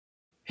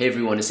Hey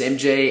everyone, it's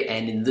MJ,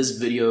 and in this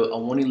video I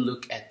want to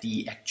look at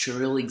the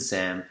actuarial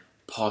exam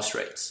pass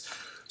rates.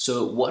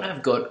 So what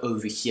I've got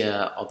over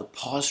here are the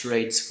pass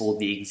rates for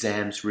the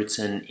exams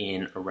written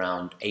in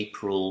around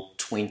April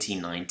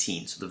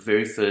 2019, so the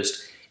very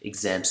first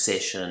exam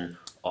session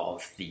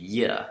of the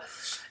year.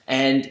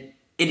 And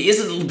it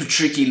is a little bit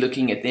tricky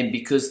looking at them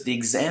because the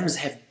exams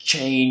have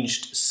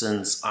changed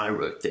since I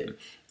wrote them.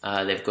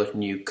 They've got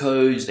new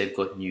codes, they've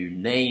got new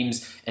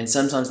names, and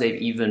sometimes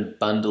they've even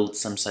bundled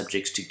some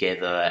subjects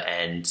together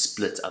and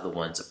split other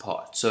ones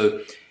apart.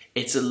 So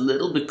it's a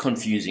little bit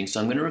confusing, so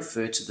I'm going to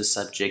refer to the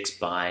subjects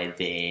by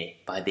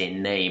their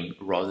name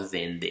rather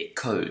than their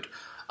code.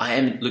 I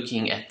am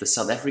looking at the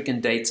South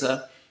African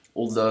data,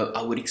 although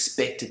I would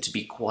expect it to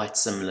be quite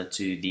similar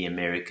to the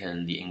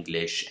American, the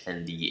English,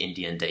 and the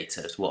Indian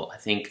data as well. I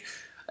think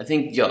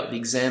yeah, the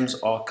exams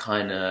are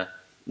kind of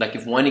like,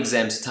 if one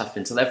exam's tough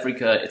in South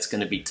Africa, it's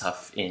going to be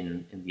tough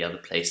in the other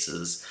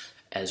places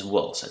as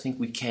well. So I think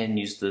we can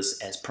use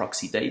this as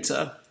proxy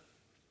data.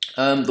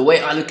 The way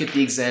I look at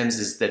the exams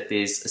is that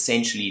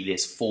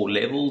there's 4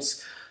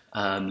 levels.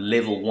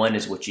 Level 1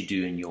 is what you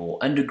do in your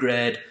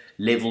undergrad.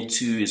 Level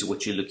 2 is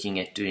what you're looking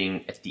at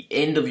doing at the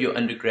end of your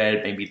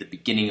undergrad, maybe the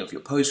beginning of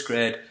your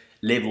postgrad.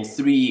 Level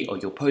 3 are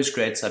your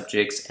postgrad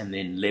subjects, and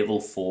then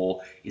level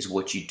 4 is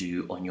what you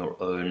do on your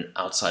own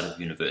outside of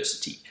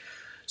university.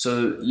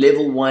 So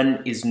level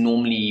 1 is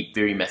normally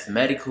very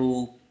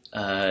mathematical.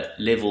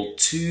 Level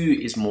 2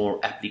 is more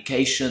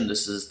application.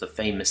 This is the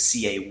famous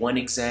CA1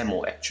 exam,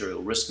 or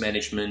Actuarial Risk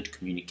Management,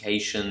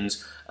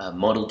 Communications,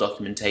 Model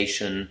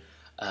Documentation.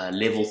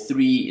 Level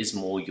 3 is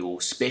more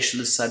your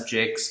specialist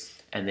subjects.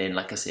 And then,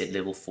 like I said,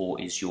 level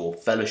 4 is your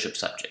fellowship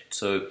subject.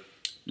 So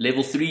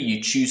level 3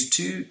 you choose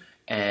 2,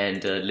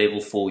 and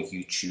level 4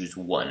 you choose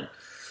 1.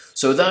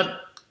 So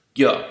without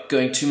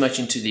going too much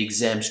into the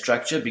exam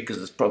structure, because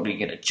it's probably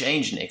going to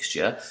change next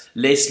year,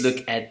 let's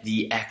look at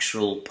the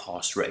actual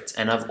pass rates.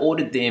 And I've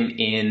ordered them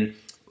in,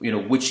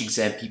 which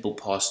exam people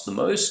passed the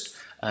most,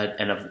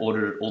 and I've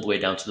ordered it all the way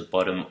down to the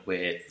bottom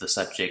where the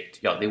subject,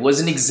 there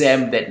was an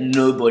exam that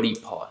nobody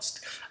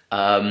passed.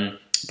 But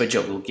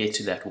we'll get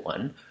to that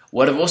one.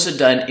 What I've also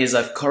done is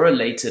I've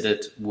correlated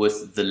it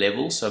with the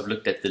levels. So I've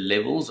looked at the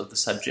levels of the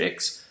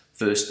subjects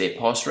versus their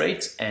pass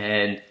rate,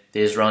 and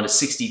there's around a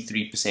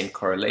 63%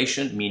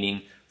 correlation,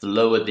 meaning the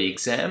lower the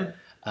exam,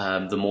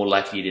 the more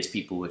likely it is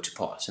people were to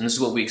pass. And this is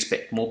what we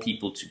expect: more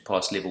people to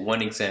pass level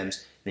 1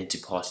 exams than to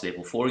pass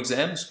level 4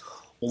 exams.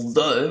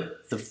 Although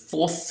the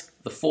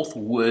fourth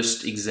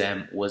worst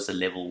exam was a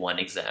level 1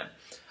 exam.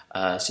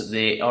 So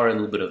there are a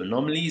little bit of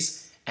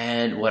anomalies.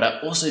 And what I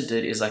also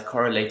did is I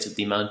correlated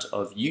the amount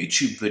of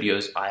YouTube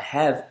videos I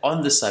have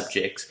on the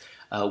subjects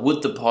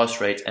with the pass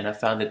rate, and I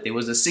found that there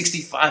was a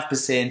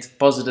 65%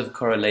 positive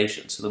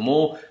correlation. So the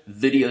more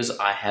videos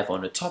I have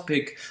on a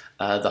topic,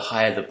 the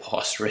higher the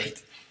pass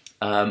rate.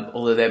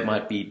 Although that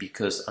might be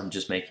because I'm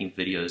just making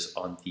videos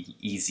on the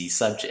easy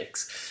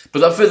subjects.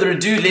 But without further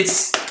ado,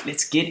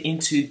 let's get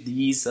into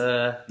these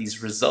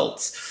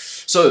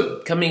results.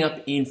 So coming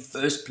up in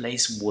first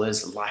place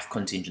was life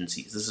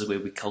contingencies. This is where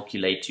we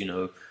calculate,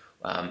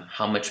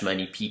 how much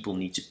money people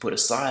need to put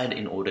aside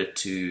in order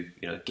to,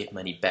 get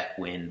money back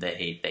when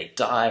they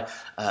die.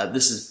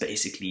 This is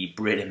basically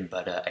bread and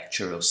butter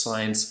actuarial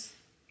science.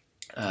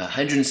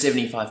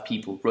 175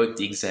 people wrote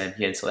the exam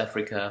here in South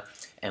Africa,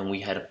 and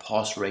we had a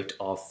pass rate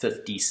of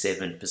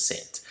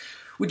 57%,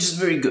 which is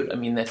very good. I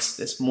mean,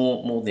 that's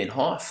more than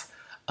half.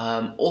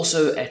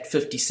 Also at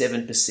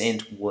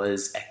 57%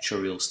 was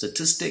Actuarial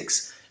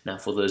Statistics. Now,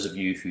 for those of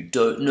you who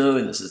don't know,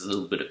 and this is a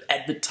little bit of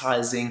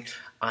advertising,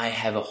 I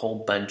have a whole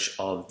bunch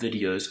of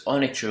videos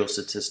on Actuarial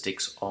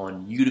Statistics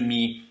on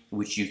Udemy,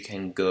 which you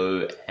can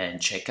go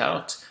and check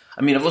out.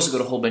 I mean, I've also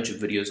got a whole bunch of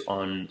videos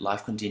on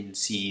life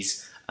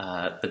contingencies,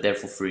 but they're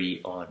for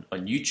free on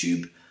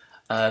YouTube.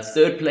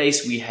 Third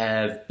place, we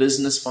have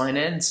business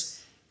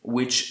finance,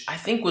 which I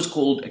think was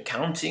called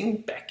accounting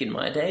back in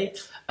my day.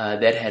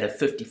 That had a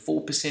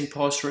 54%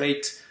 pass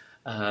rate.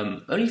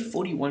 Only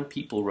 41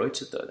 people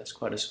wrote it though. That's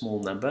quite a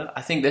small number.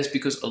 I think that's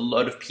because a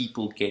lot of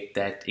people get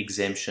that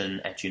exemption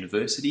at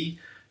university,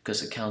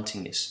 because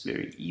accounting is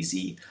very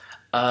easy.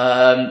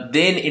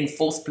 Then in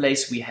fourth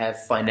place we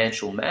have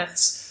financial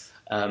maths.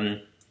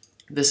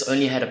 This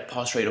only had a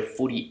pass rate of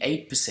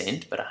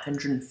 48%, but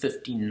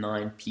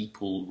 159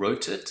 people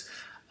wrote it.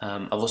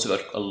 I've also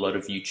got a lot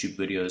of YouTube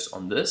videos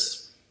on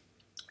this.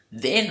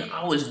 Then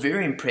I was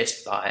very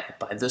impressed by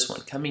this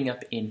one. Coming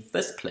up in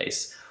fifth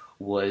place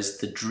was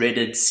the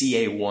dreaded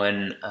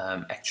CA1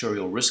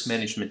 Actuarial Risk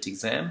Management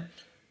exam.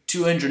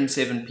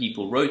 207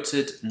 people wrote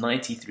it,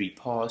 93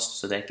 passed,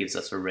 so that gives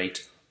us a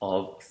rate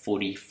of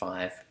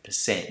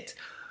 45%,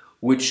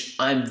 which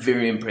I'm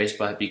very impressed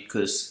by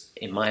because,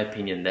 in my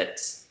opinion,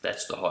 that's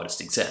the hardest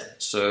exam.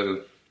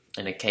 So,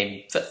 and it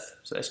came fifth,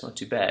 so that's not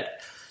too bad.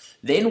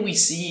 Then we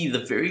see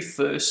the very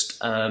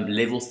first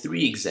level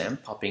 3 exam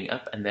popping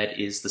up, and that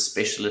is the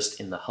specialist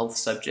in the health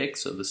subject.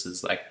 So this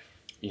is like,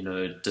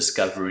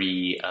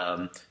 discovery,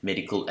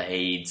 medical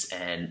aids,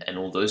 and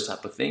all those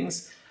type of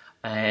things.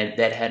 and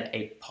that had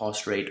a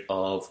pass rate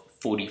of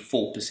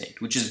 44%,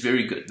 which is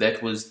very good.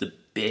 That was the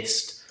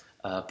best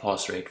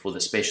pass rate for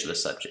the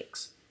specialist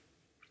subjects.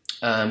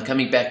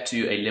 Coming back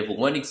to a level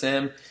 1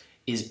 exam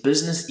is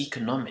business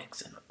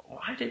economics. And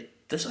why did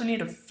this only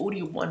had a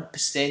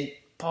 41%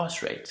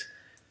 pass rate?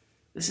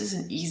 This is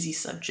an easy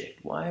subject.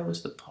 Why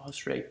was the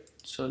pass rate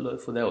so low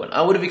for that one?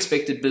 I would have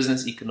expected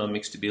business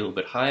economics to be a little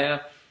bit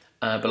higher,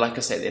 but like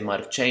I say, they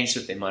might have changed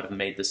it. They might have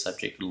made the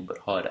subject a little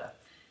bit harder.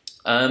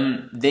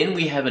 Then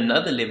we have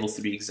another level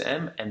 3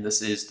 exam, and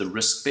this is the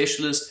risk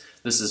specialist.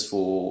 This is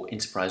for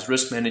enterprise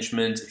risk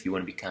management. If you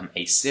want to become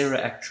a SERA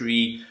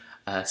actuary,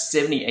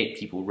 78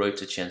 people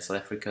wrote it here in South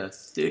Africa,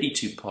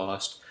 32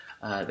 passed.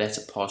 That's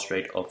a pass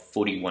rate of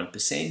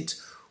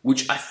 41%,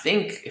 which I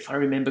think, if I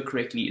remember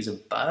correctly, is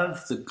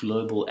above the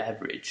global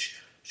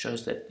average.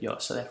 Shows that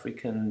South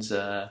Africans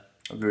are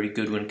very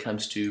good when it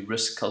comes to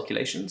risk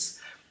calculations.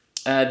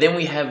 Then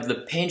we have the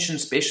pension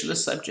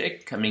specialist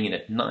subject coming in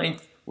at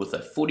 9th with a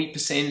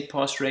 40%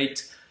 pass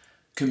rate.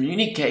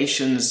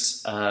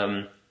 Communications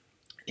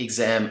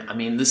exam, I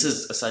mean, this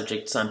is a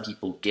subject, some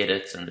people get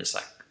it and it's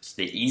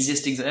the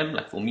easiest exam.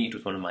 Like for me, it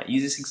was one of my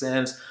easiest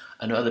exams.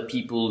 I know other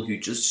people who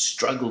just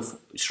struggle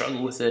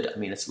with it. I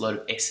mean, it's a lot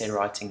of essay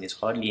writing. There's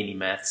hardly any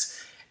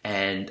maths.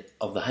 And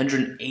of the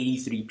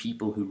 183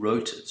 people who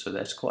wrote it, so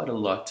that's quite a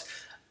lot,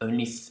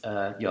 there's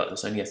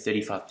only a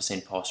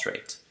 35% pass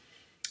rate.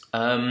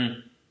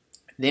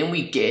 Then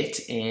we get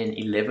in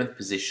 11th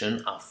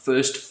position our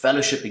first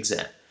fellowship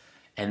exam,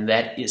 and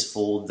that is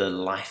for the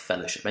life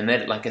fellowship. And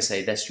that, like I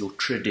say, that's your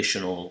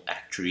traditional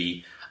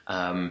actuary.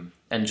 And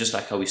just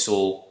like how we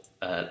saw,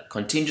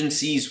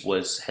 contingencies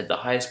had the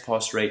highest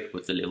pass rate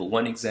with the level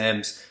 1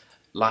 exams.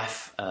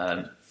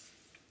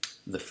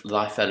 The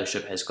life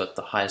fellowship has got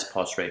the highest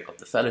pass rate of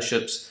the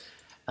fellowships,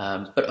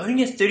 but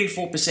only at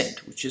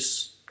 34%, which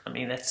is, I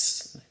mean,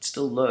 that's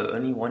still low.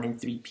 Only 1 in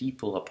 3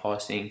 people are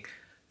passing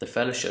the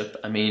fellowship.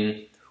 I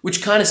mean,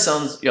 which kind of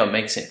sounds,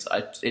 makes sense.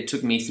 It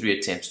took me 3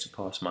 attempts to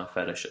pass my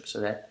fellowship, so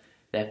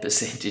that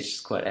percentage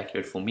is quite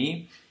accurate for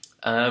me.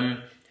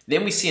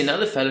 Then we see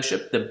another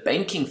fellowship, the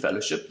banking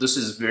fellowship. This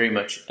is very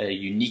much a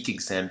unique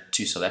exam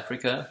to South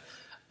Africa.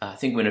 I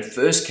think when it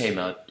first came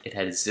out, it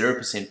had a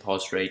 0%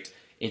 pass rate.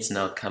 It's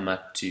now come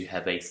up to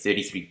have a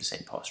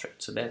 33% pass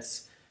rate. So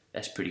that's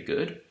pretty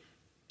good.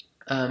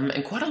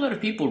 And quite a lot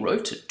of people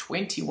wrote it.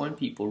 21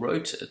 people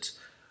wrote it,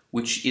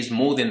 which is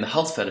more than the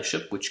health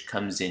fellowship, which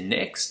comes in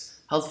next.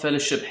 Health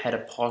fellowship had a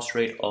pass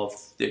rate of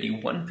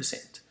 31%.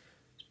 It's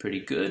pretty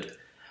good.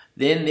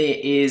 Then there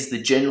is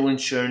the general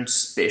insurance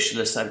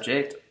specialist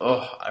subject.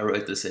 Oh, I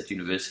wrote this at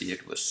university.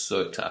 It was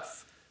so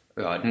tough.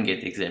 Oh, I didn't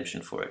get the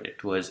exemption for it.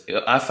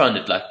 I found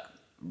it like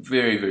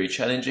very, very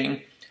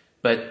challenging,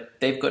 but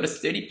they've got a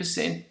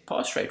 30%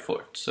 pass rate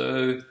for it.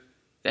 So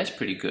that's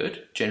pretty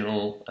good,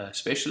 general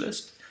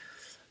specialist.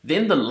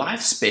 Then the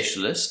life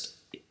specialist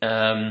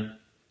only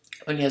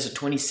has a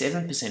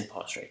 27%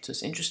 pass rate. So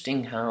it's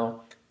interesting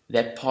how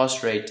that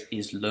pass rate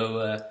is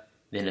lower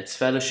than its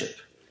fellowship.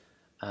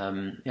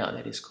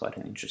 That is quite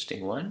an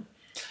interesting one.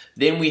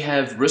 Then we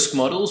have risk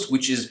models,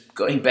 which is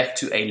going back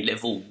to a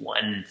level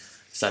 1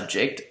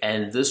 subject,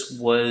 and this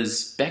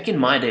was back in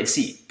my day.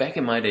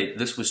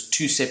 This was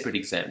 2 separate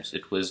exams.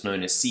 It was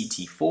known as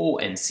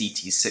CT4 and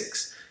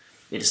CT6.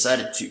 They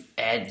decided to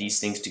add these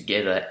things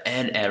together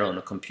and add on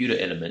a computer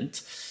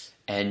element,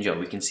 and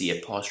we can see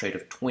a pass rate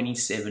of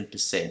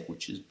 27%,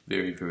 which is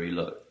very, very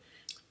low.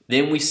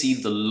 Then we see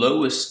the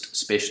lowest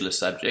specialist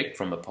subject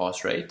from a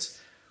pass rate,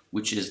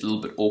 which is a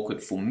little bit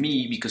awkward for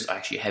me because I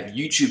actually have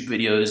YouTube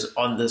videos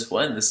on this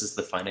one. This is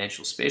the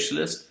financial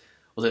specialist,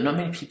 although not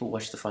many people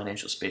watch the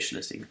financial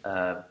specialist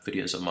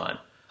videos of mine.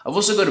 I've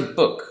also got a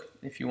book.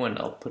 If you want,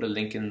 I'll put a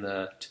link in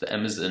to the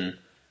Amazon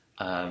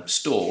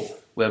store,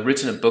 where I've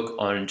written a book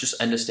on just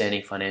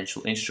understanding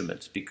financial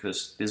instruments,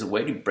 because there's a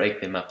way to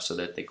break them up so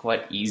that they're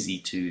quite easy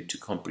to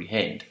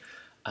comprehend.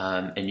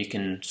 And you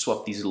can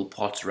swap these little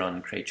parts around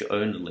and create your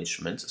own little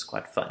instruments. It's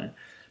quite fun.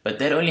 But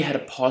that only had a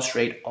pass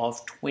rate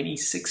of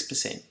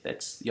 26%.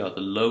 That's the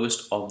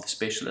lowest of the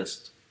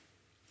specialists.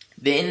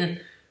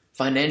 Then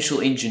financial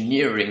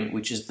engineering,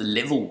 which is the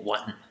level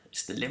 1.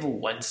 It's the level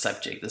 1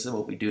 subject. This is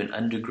what we do in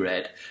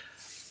undergrad.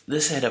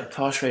 This had a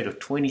pass rate of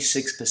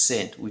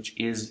 26%, which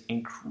is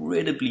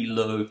incredibly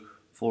low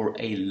for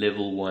a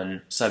level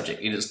 1 subject.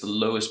 It is the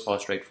lowest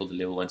pass rate for the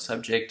level 1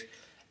 subject.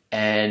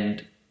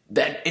 And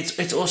that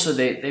it's also,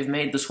 they've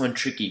made this one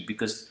tricky,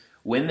 because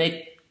when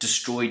they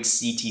destroyed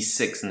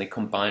CT6 and they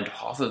combined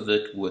half of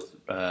it with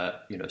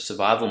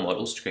survival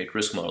models to create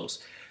risk models,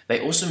 they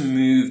also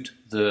moved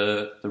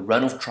the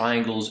run-off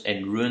triangles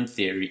and ruin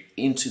theory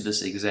into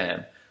this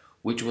exam,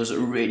 which was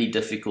already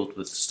difficult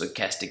with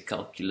stochastic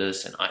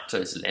calculus and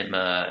Ito's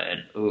lemma,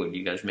 and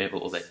you guys remember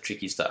all that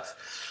tricky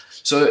stuff.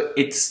 So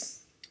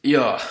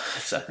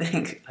so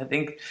I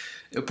think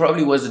it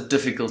probably was a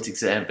difficult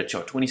exam, but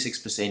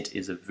 26%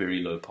 is a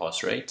very low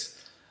pass rate.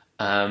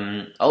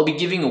 I'll be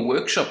giving a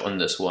workshop on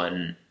this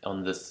one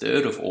on the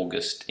 3rd of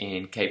August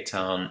in Cape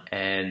Town,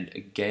 and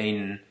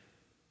again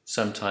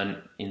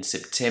sometime in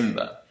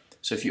September.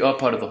 So if you are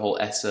part of the whole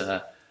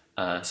ASA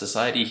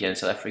society here in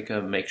South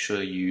Africa, make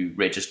sure you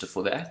register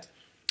for that,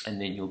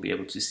 and then you'll be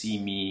able to see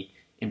me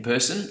in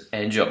person.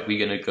 And yeah,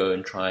 we're going to go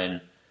and try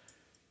and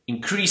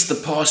increase the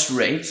pass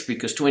rate,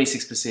 because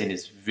 26%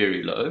 is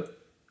very low.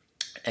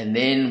 And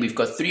then we've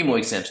got 3 more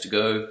exams to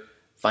go.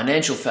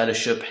 Financial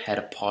Fellowship had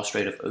a pass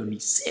rate of only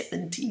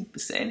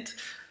 17%.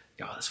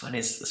 Yeah,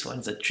 this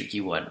one's a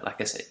tricky one.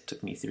 Like I said, it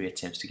took me 3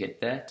 attempts to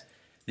get that.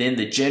 Then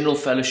the General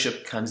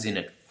Fellowship comes in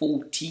at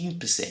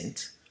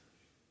 14%.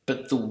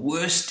 But the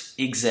worst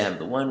exam,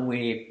 the one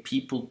where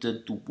people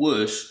did the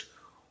worst,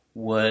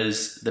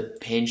 was the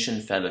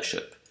Pension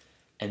Fellowship.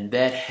 And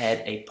that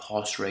had a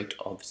pass rate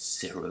of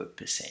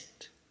 0%.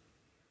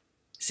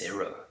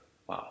 0.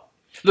 Wow.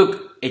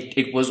 Look,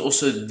 it was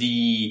also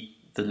the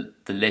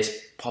less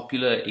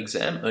popular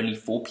exam. Only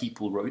 4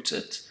 people wrote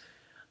it,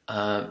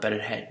 but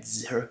it had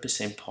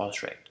 0%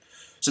 pass rate.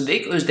 So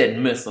there goes that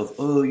myth of,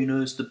 oh,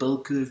 it's the bell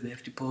curve, they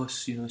have to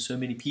pass, so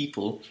many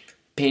people.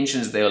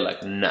 Pensions, they were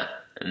like, nah,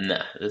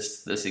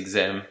 this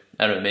exam,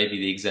 I don't know, maybe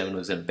the examiner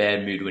was in a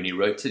bad mood when he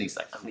wrote it. He's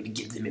like, I'm going to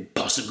give them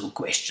impossible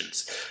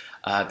questions,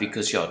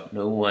 because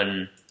no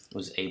one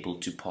was able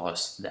to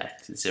pass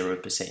that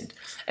 0%.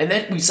 And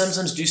that we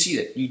sometimes do see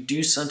that. You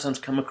do sometimes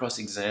come across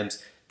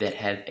exams that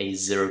have a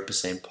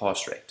 0%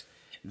 pass rate.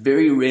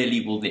 Very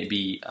rarely will there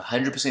be a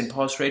 100%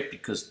 pass rate,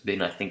 because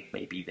then I think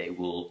maybe they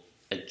will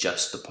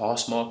adjust the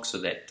pass mark so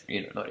that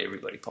not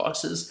everybody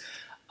passes.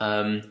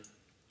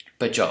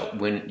 But yeah,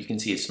 when you can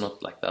see it's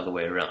not like the other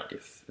way around.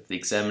 If the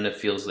examiner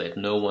feels that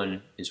no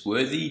one is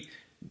worthy,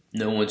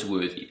 no one's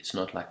worthy. It's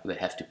not like they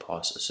have to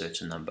pass a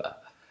certain number.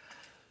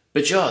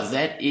 But yeah,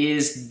 that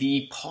is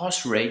the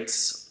pass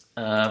rates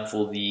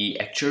for the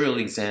actuarial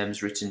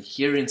exams written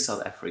here in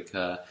South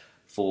Africa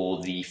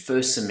for the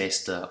first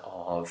semester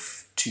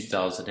of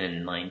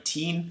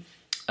 2019.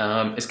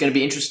 It's going to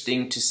be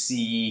interesting to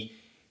see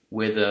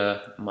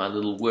whether my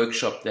little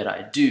workshop that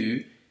I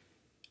do,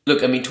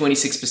 look, I mean,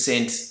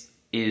 26%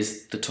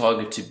 is the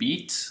target to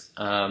beat.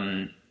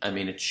 I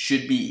mean, it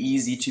should be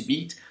easy to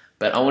beat,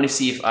 but I want to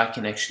see if I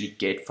can actually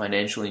get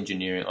financial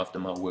engineering after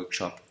my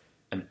workshop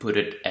and put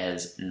it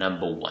as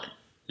number 1.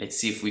 Let's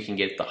see if we can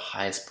get the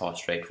highest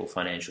pass rate for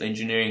financial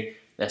engineering.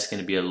 That's going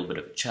to be a little bit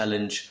of a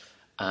challenge.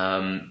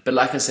 But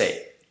like I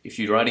say, if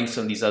you're writing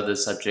some of these other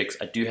subjects,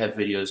 I do have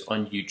videos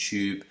on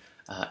YouTube.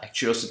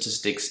 Actuarial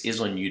Statistics is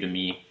on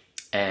Udemy.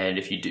 And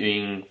if you're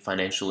doing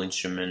financial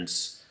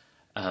instruments,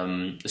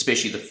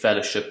 especially the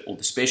fellowship or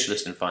the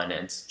specialist in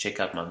finance, check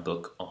out my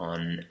book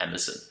on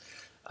Amazon.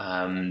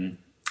 And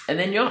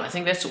then, yeah, I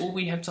think that's all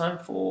we have time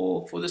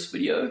for this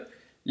video.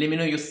 Let me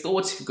know your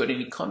thoughts. If you've got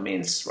any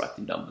comments, write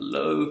them down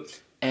below.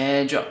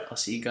 And yeah, I'll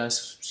see you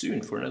guys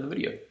soon for another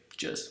video.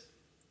 Cheers.